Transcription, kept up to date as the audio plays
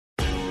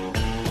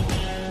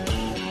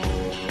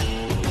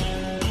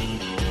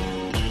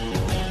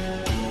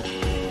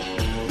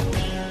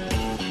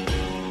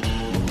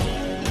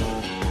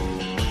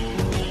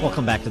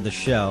Welcome back to the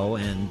show,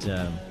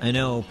 and I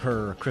know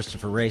per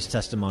Christopher Wray's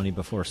testimony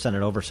before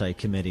Senate Oversight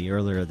Committee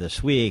earlier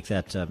this week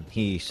that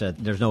he said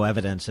there's no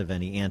evidence of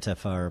any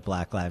Antifa or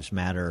Black Lives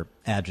Matter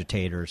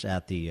agitators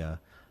at the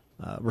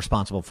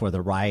responsible for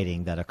the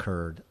rioting that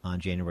occurred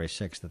on January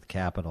 6th at the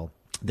Capitol.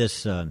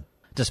 This,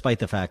 despite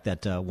the fact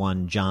that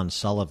one John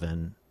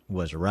Sullivan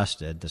was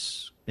arrested,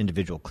 this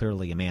individual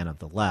clearly a man of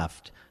the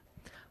left,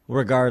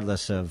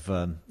 regardless of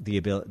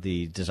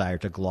the desire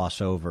to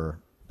gloss over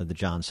the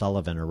John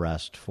Sullivan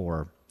arrest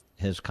for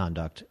his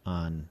conduct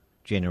on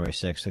January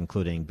 6th,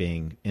 including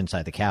being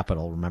inside the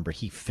Capitol. Remember,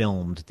 he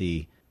filmed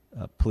the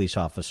police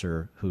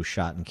officer who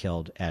shot and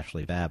killed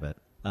Ashley Babbitt.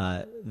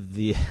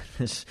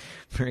 This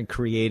very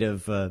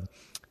creative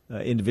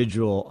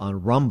individual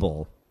on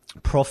Rumble,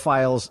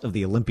 Profiles of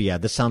the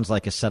Olympiad. This sounds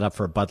like a setup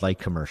for a Bud Light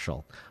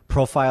commercial.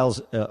 Profiles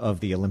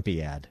of the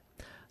Olympiad.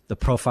 The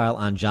profile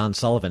on John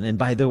Sullivan. And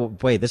by the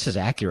way, this is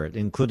accurate,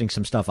 including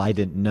some stuff I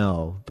didn't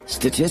know.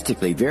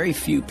 Statistically, very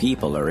few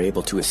people are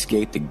able to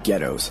escape the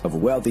ghettos of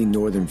wealthy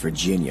Northern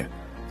Virginia,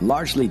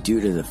 largely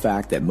due to the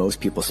fact that most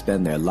people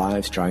spend their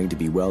lives trying to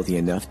be wealthy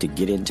enough to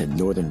get into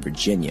Northern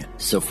Virginia.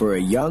 So for a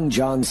young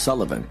John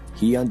Sullivan,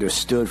 he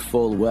understood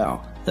full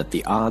well that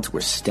the odds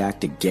were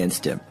stacked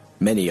against him.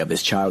 Many of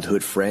his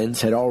childhood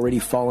friends had already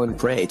fallen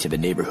prey to the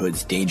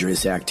neighborhood's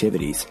dangerous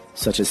activities,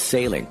 such as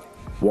sailing,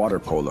 water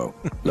polo,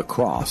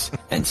 lacrosse,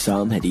 and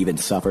some had even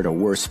suffered a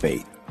worse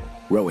fate,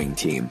 rowing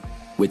team.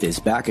 With his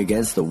back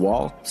against the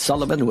wall,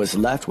 Sullivan was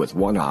left with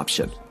one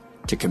option: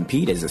 to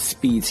compete as a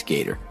speed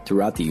skater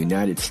throughout the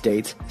United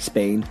States,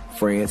 Spain,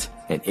 France,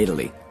 and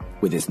Italy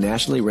with his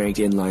nationally ranked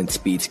inline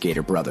speed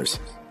skater brothers.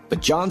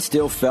 But John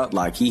still felt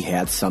like he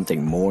had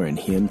something more in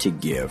him to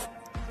give.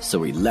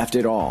 So he left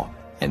it all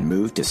and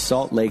moved to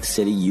Salt Lake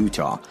City,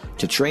 Utah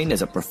to train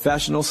as a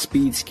professional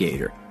speed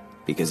skater,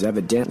 because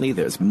evidently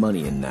there's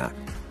money in that.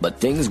 But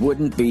things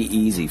wouldn't be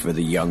easy for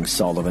the young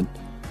Sullivan.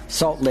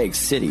 Salt Lake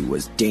City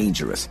was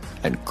dangerous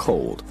and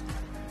cold.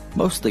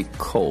 Mostly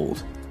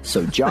cold.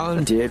 So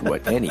John did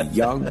what any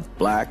young,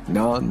 black,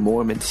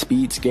 non-Mormon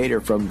speed skater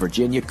from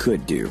Virginia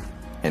could do,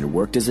 and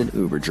worked as an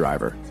Uber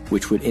driver,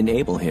 which would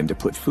enable him to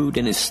put food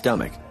in his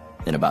stomach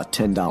and about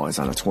 $10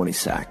 on a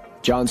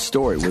 20-sack. John's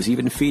story was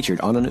even featured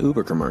on an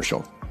Uber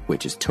commercial,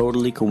 which is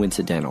totally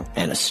coincidental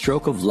and a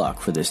stroke of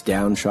luck for this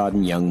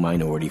downtrodden young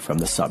minority from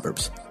the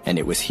suburbs. And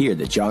it was here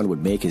that John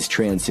would make his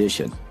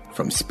transition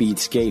from speed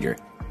skater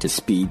to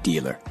speed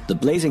dealer. The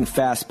blazing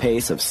fast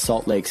pace of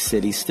Salt Lake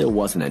City still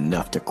wasn't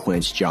enough to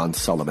quench John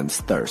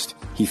Sullivan's thirst.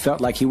 He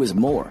felt like he was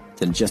more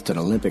than just an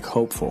Olympic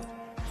hopeful.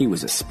 He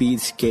was a speed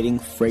skating,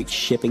 freight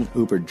shipping,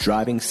 Uber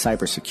driving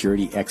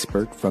cybersecurity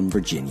expert from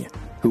Virginia,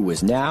 who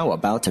was now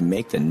about to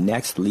make the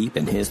next leap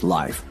in his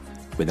life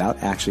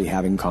without actually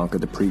having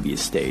conquered the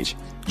previous stage.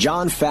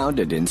 John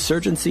founded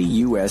Insurgency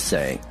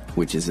USA,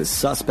 which is as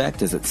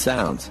suspect as it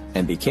sounds,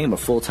 and became a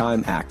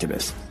full-time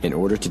activist in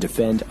order to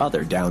defend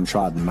other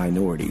downtrodden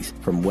minorities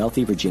from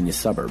wealthy Virginia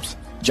suburbs.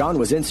 John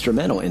was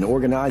instrumental in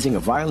organizing a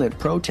violent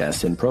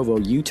protest in Provo,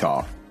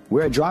 Utah,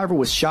 where a driver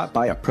was shot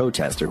by a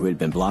protester who had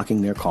been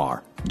blocking their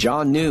car.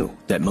 John knew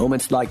that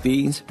moments like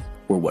these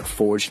were what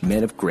forged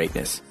men of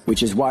greatness,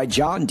 which is why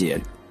John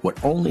did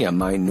what only a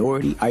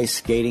minority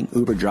ice-skating,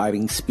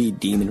 Uber-driving speed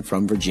demon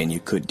from Virginia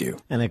could do.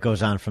 And it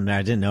goes on from there.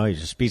 I didn't know he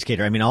was a speed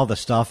skater. I mean, all the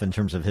stuff in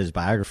terms of his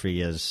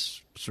biography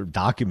is sort of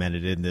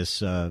documented in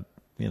this,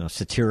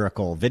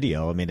 satirical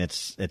video. I mean,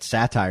 it's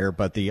satire,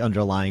 but the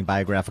underlying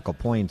biographical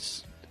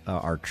points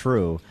are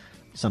true.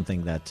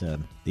 Something that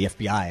the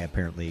FBI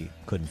apparently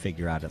couldn't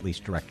figure out, at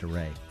least Director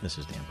Wray. This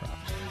is Dan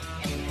Proft.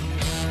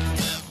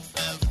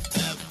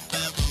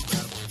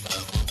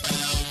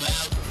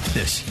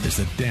 This is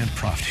the Dan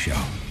Proft Show.